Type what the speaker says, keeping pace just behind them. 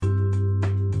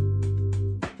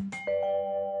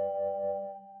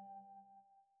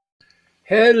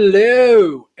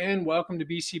Hello and welcome to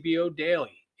BCBO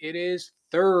Daily. It is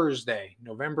Thursday,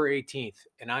 November 18th,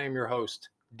 and I am your host,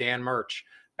 Dan Murch,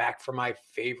 back for my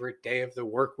favorite day of the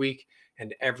work week,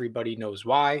 and everybody knows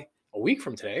why. A week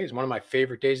from today is one of my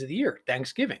favorite days of the year,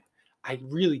 Thanksgiving. I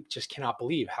really just cannot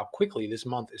believe how quickly this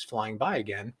month is flying by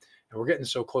again, and we're getting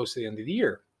so close to the end of the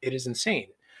year. It is insane.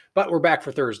 But we're back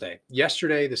for Thursday.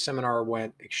 Yesterday, the seminar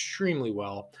went extremely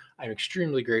well. I'm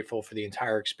extremely grateful for the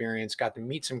entire experience. Got to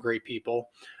meet some great people.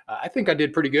 I think I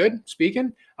did pretty good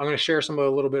speaking. I'm going to share a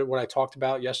little bit of what I talked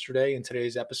about yesterday in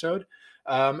today's episode.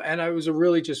 And it was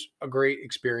just a great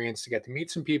experience to get to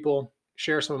meet some people,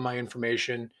 share some of my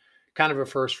information. Kind of a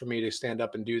first for me to stand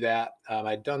up and do that.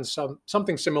 I'd done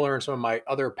something similar in some of my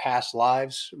other past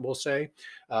lives, we'll say,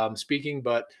 speaking,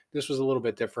 but this was a little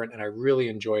bit different, and I really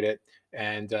enjoyed it.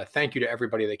 And thank you to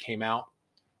everybody that came out.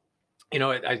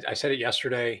 I said it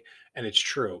yesterday, and it's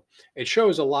true. It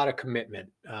shows a lot of commitment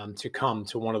to come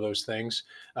to one of those things.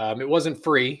 It wasn't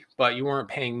free, but you weren't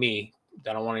paying me.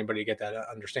 I don't want anybody to get that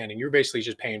understanding. You're basically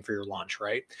just paying for your lunch,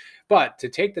 right? But to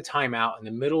take the time out in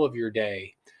the middle of your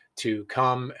day to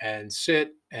come and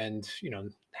sit and,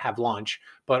 have lunch,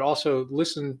 but also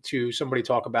listen to somebody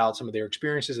talk about some of their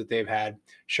experiences that they've had,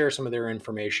 share some of their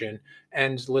information,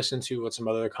 and listen to what some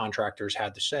other contractors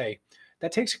had to say.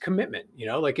 That takes a commitment,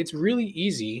 like it's really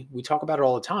easy. We talk about it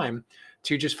all the time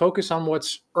to just focus on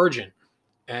what's urgent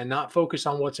and not focus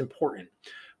on what's important.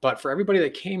 But for everybody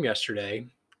that came yesterday,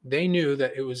 they knew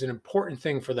that it was an important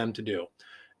thing for them to do.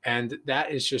 And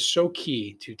that is just so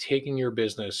key to taking your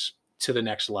business to the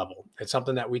next level. It's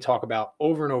something that we talk about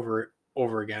over and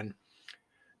over again.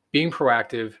 Being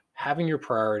proactive, having your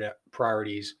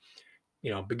priorities,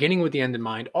 beginning with the end in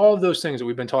mind, all of those things that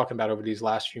we've been talking about over these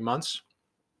last few months,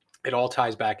 it all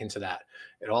ties back into that.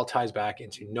 It all ties back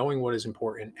into knowing what is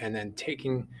important and then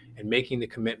taking and making the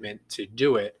commitment to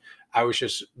do it. I was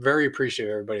just very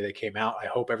appreciative of everybody that came out. I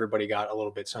hope everybody got a little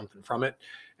bit something from it.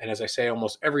 And as I say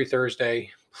almost every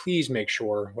Thursday, please make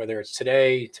sure, whether it's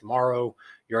today, tomorrow,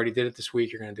 you already did it this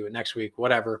week, you're going to do it next week,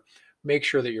 whatever, make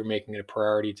sure that you're making it a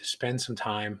priority to spend some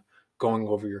time going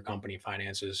over your company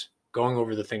finances, going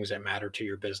over the things that matter to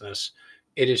your business.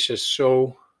 It is just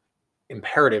so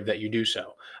imperative that you do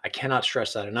so. I cannot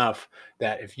stress that enough,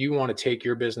 that if you want to take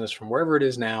your business from wherever it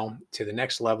is now to the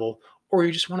next level, or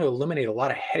you just want to eliminate a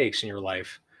lot of headaches in your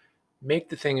life, make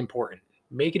the thing important.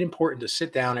 Make it important to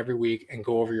sit down every week and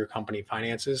go over your company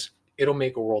finances. It'll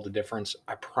make a world of difference.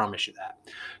 I promise you that.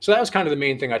 So that was kind of the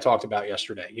main thing I talked about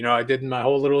yesterday. I did my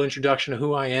whole little introduction of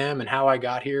who I am and how I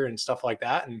got here and stuff like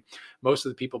that. And most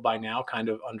of the people by now kind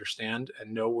of understand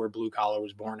and know where Blue Collar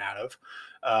was born out of.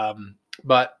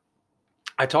 But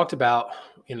I talked about,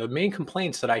 the main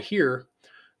complaints that I hear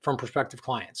from prospective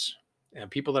clients and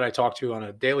people that I talk to on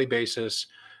a daily basis,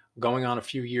 going on a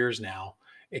few years now.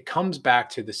 It comes back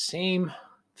to the same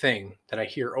thing that I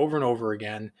hear over and over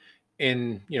again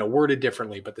in, worded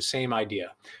differently, but the same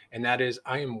idea. And that is,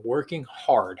 I am working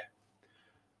hard,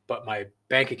 but my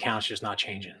bank account's just not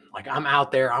changing. Like, I'm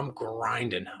out there, I'm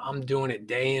grinding, I'm doing it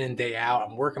day in and day out.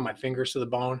 I'm working my fingers to the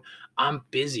bone. I'm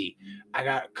busy. I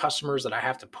got customers that I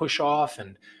have to push off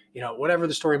and, whatever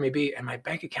the story may be. And my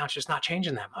bank account's just not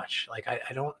changing that much. Like,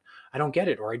 I don't get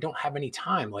it, or I don't have any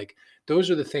time. Like, those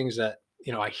are the things that,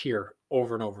 I hear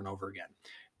over and over and over again.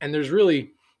 And there's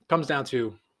really comes down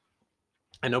to,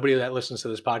 and nobody that listens to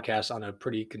this podcast on a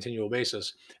pretty continual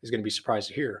basis is going to be surprised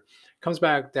to hear, comes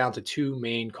back down to two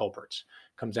main culprits.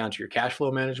 Comes down to your cash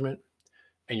flow management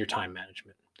and your time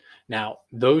management. Now,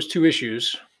 those two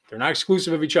issues, they're not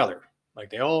exclusive of each other. Like,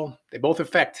 they both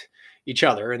affect each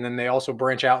other, and then they also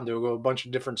branch out into a bunch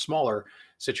of different smaller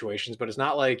situations. But it's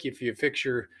not like if you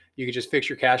could just fix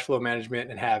your cash flow management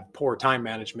and have poor time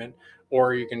management,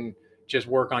 or you can just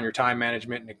work on your time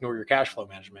management and ignore your cash flow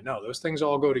management. No, those things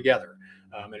all go together.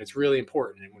 And it's really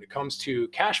important. And when it comes to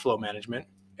cash flow management,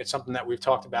 it's something that we've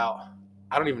talked about,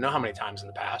 I don't even know how many times in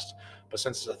the past, but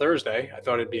since it's a Thursday, I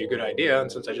thought it'd be a good idea.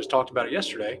 And since I just talked about it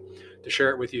yesterday, to share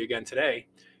it with you again today.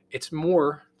 It's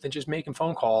more than just making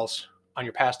phone calls on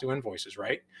your past due invoices,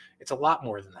 right? It's a lot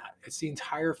more than that. It's the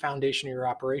entire foundation of your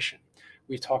operation.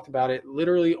 We've talked about it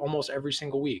literally almost every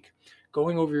single week.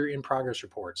 Going over your in-progress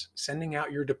reports, sending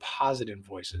out your deposit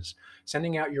invoices,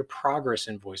 sending out your progress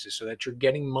invoices so that you're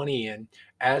getting money in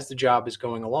as the job is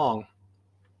going along.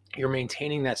 You're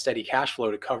maintaining that steady cash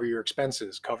flow to cover your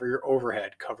expenses, cover your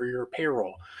overhead, cover your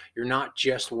payroll. You're not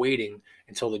just waiting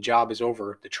until the job is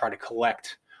over to try to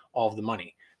collect all of the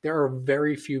money. There are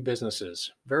very few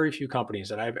businesses, very few companies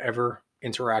that I've ever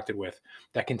interacted with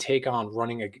that can take on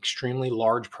running an extremely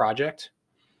large project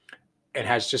and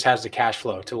has the cash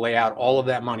flow to lay out all of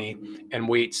that money and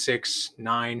wait 6,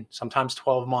 9, sometimes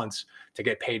 12 months to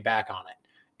get paid back on it.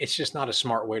 It's just not a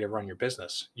smart way to run your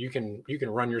business. You can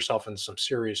run yourself in some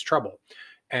serious trouble.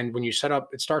 And when you set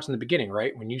up, it starts in the beginning,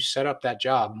 right? When you set up that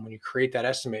job, when you create that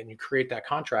estimate and you create that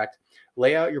contract,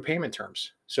 lay out your payment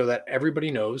terms so that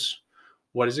everybody knows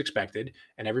what is expected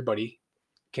and everybody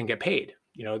can get paid.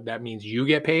 That means you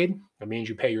get paid. That means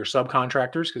you pay your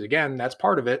subcontractors because, again, that's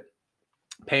part of it.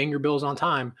 Paying your bills on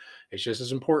time is just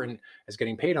as important as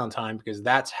getting paid on time, because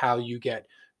that's how you get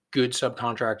good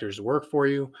subcontractors to work for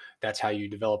you. That's how you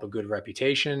develop a good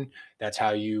reputation. That's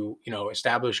how you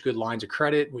establish good lines of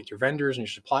credit with your vendors and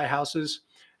your supply houses.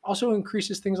 Also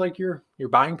increases things like your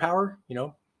buying power.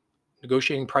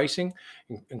 Negotiating pricing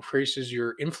increases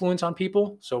your influence on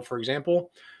people. So, for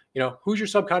example, who's your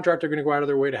subcontractor going to go out of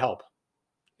their way to help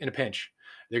in a pinch?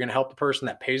 They're going to help the person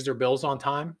that pays their bills on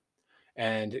time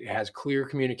and it has clear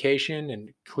communication and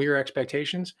clear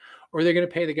expectations, or they're going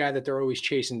to pay the guy that they're always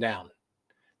chasing down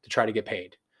to try to get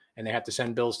paid and they have to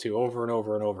send bills to over and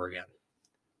over and over again.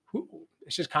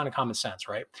 It's just kind of common sense,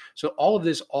 right? So all of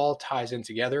this all ties in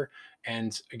together.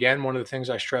 And again, one of the things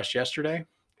I stressed yesterday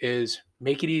is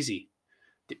make it easy.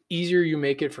 The easier you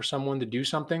make it for someone to do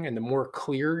something and the more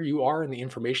clear you are in the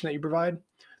information that you provide,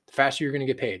 the faster you're going to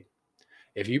get paid.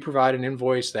 If you provide an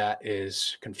invoice that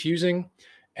is confusing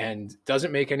and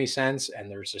doesn't make any sense, and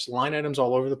there's just line items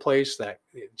all over the place that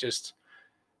just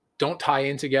don't tie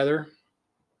in together,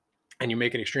 and you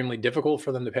make it extremely difficult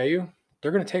for them to pay you,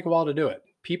 they're going to take a while to do it.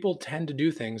 People tend to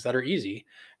do things that are easy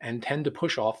and tend to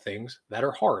push off things that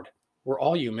are hard. We're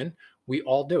all human. We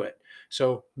all do it.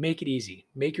 So make it easy.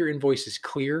 Make your invoices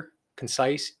clear,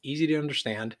 concise, easy to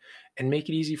understand, and make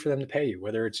it easy for them to pay you.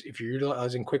 Whether it's if you're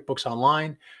utilizing QuickBooks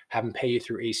Online, have them pay you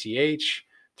through ACH,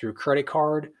 through credit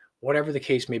card, whatever the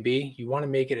case may be, you want to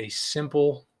make it a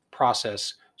simple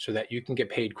process so that you can get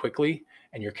paid quickly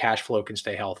and your cash flow can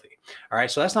stay healthy. All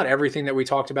right. So that's not everything that we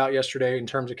talked about yesterday in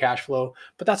terms of cash flow,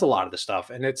 but that's a lot of the stuff.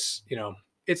 And it's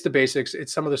the basics.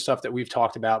 It's some of the stuff that we've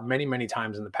talked about many, many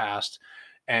times in the past.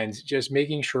 And just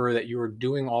making sure that you are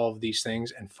doing all of these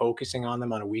things and focusing on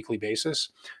them on a weekly basis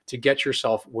to get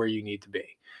yourself where you need to be.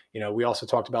 We also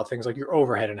talked about things like your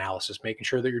overhead analysis, making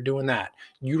sure that you're doing that,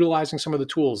 utilizing some of the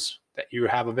tools that you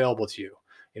have available to you.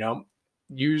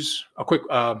 Use a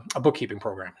bookkeeping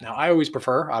program. Now, I always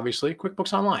prefer, obviously,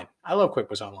 QuickBooks Online. I love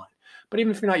QuickBooks Online. But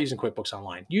even if you're not using QuickBooks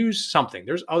Online, use something.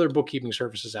 There's other bookkeeping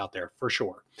services out there for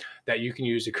sure that you can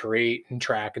use to create and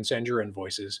track and send your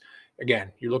invoices.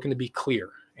 Again, you're looking to be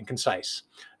clear and concise.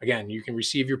 Again, you can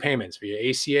receive your payments via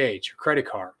ACH or credit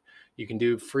card. You can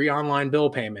do free online bill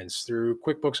payments through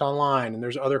QuickBooks Online, and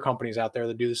there's other companies out there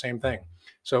that do the same thing.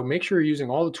 So make sure you're using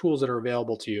all the tools that are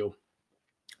available to you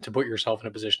to put yourself in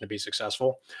a position to be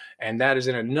successful. And that is,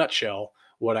 in a nutshell,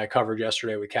 what I covered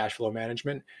yesterday with cash flow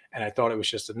management. And I thought it was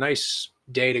just a nice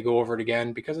day to go over it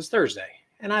again because it's Thursday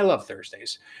and I love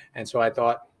Thursdays. And so I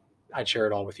thought I'd share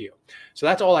it all with you. So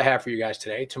that's all I have for you guys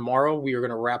today. Tomorrow, we are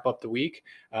going to wrap up the week,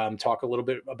 talk a little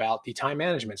bit about the time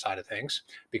management side of things,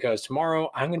 because tomorrow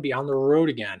I'm going to be on the road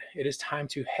again. It is time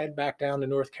to head back down to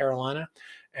North Carolina.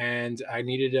 And I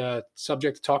needed a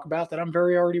subject to talk about that I'm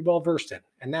very already well versed in.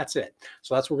 And that's it.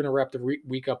 So that's what we're going to wrap the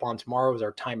week up on tomorrow is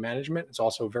our time management. It's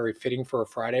also very fitting for a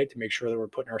Friday to make sure that we're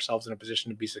putting ourselves in a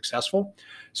position to be successful.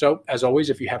 So as always,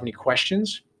 if you have any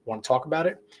questions, want to talk about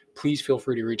it, please feel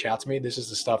free to reach out to me. This is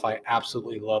the stuff I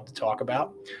absolutely love to talk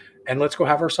about. And let's go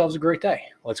have ourselves a great day.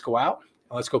 Let's go out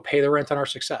and let's go pay the rent on our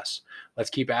success. Let's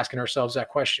keep asking ourselves that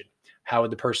question. How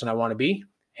would the person I want to be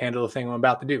handle the thing I'm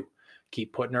about to do?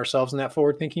 Keep putting ourselves in that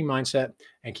forward-thinking mindset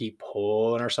and keep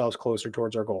pulling ourselves closer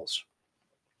towards our goals.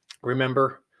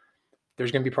 Remember,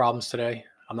 there's going to be problems today.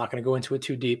 I'm not going to go into it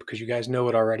too deep because you guys know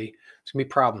it already. There's going to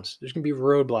be problems. There's going to be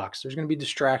roadblocks. There's going to be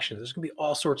distractions. There's going to be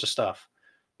all sorts of stuff.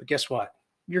 But guess what?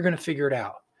 You're going to figure it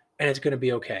out, and it's going to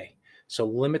be okay. So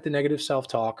limit the negative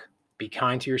self-talk, be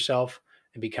kind to yourself,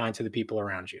 and be kind to the people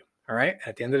around you. All right.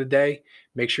 At the end of the day,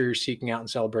 make sure you're seeking out and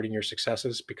celebrating your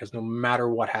successes, because no matter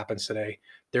what happens today,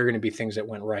 there are going to be things that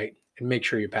went right, and make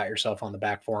sure you pat yourself on the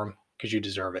back for them because you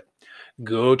deserve it.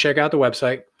 Go check out the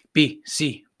website,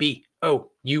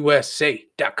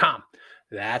 BCBOUSA.com.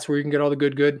 That's where you can get all the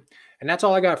good. And that's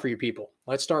all I got for you people.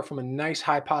 Let's start from a nice,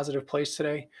 high, positive place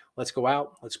today. Let's go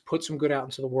out. Let's put some good out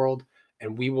into the world,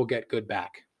 and we will get good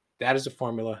back. That is the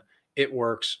formula. It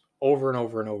works over and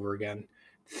over and over again.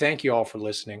 Thank you all for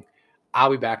listening. I'll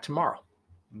be back tomorrow.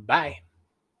 Bye.